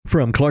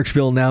From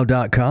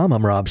ClarksvilleNow.com,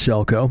 I'm Rob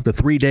Selko. The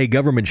three-day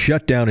government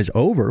shutdown is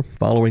over.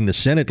 Following the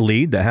Senate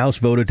lead, the House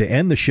voted to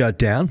end the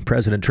shutdown.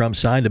 President Trump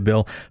signed a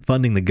bill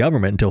funding the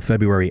government until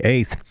February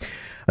 8th.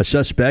 A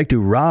suspect who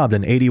robbed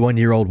an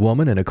 81-year-old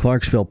woman in a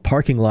Clarksville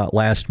parking lot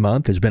last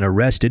month has been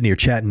arrested near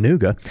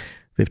Chattanooga.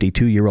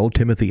 52-year-old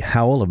Timothy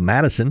Howell of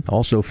Madison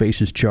also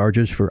faces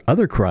charges for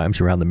other crimes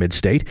around the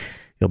mid-state.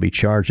 He'll be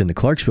charged in the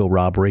Clarksville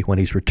robbery when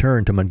he's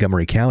returned to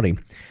Montgomery County.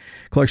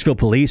 Clarksville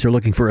police are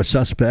looking for a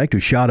suspect who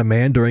shot a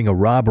man during a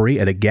robbery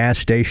at a gas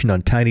station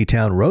on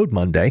Tinytown Road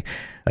Monday.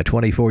 A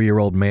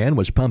 24-year-old man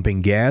was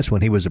pumping gas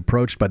when he was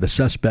approached by the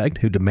suspect,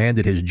 who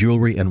demanded his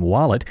jewelry and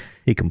wallet.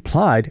 He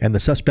complied, and the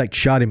suspect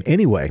shot him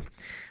anyway.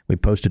 We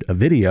posted a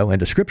video and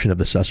description of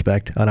the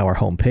suspect on our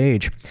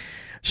homepage.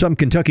 Some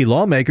Kentucky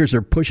lawmakers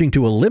are pushing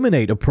to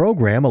eliminate a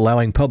program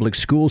allowing public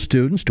school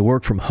students to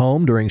work from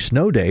home during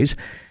snow days.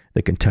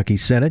 The Kentucky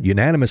Senate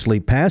unanimously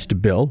passed a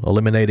bill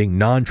eliminating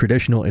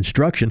non-traditional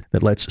instruction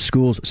that lets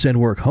schools send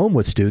work home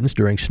with students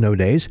during snow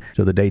days,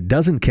 so the day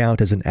doesn't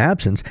count as an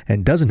absence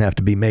and doesn't have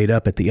to be made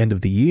up at the end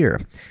of the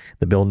year.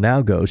 The bill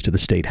now goes to the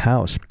State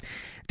House.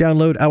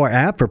 Download our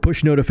app for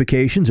push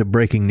notifications of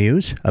breaking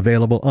news,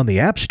 available on the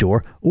App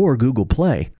Store or Google Play.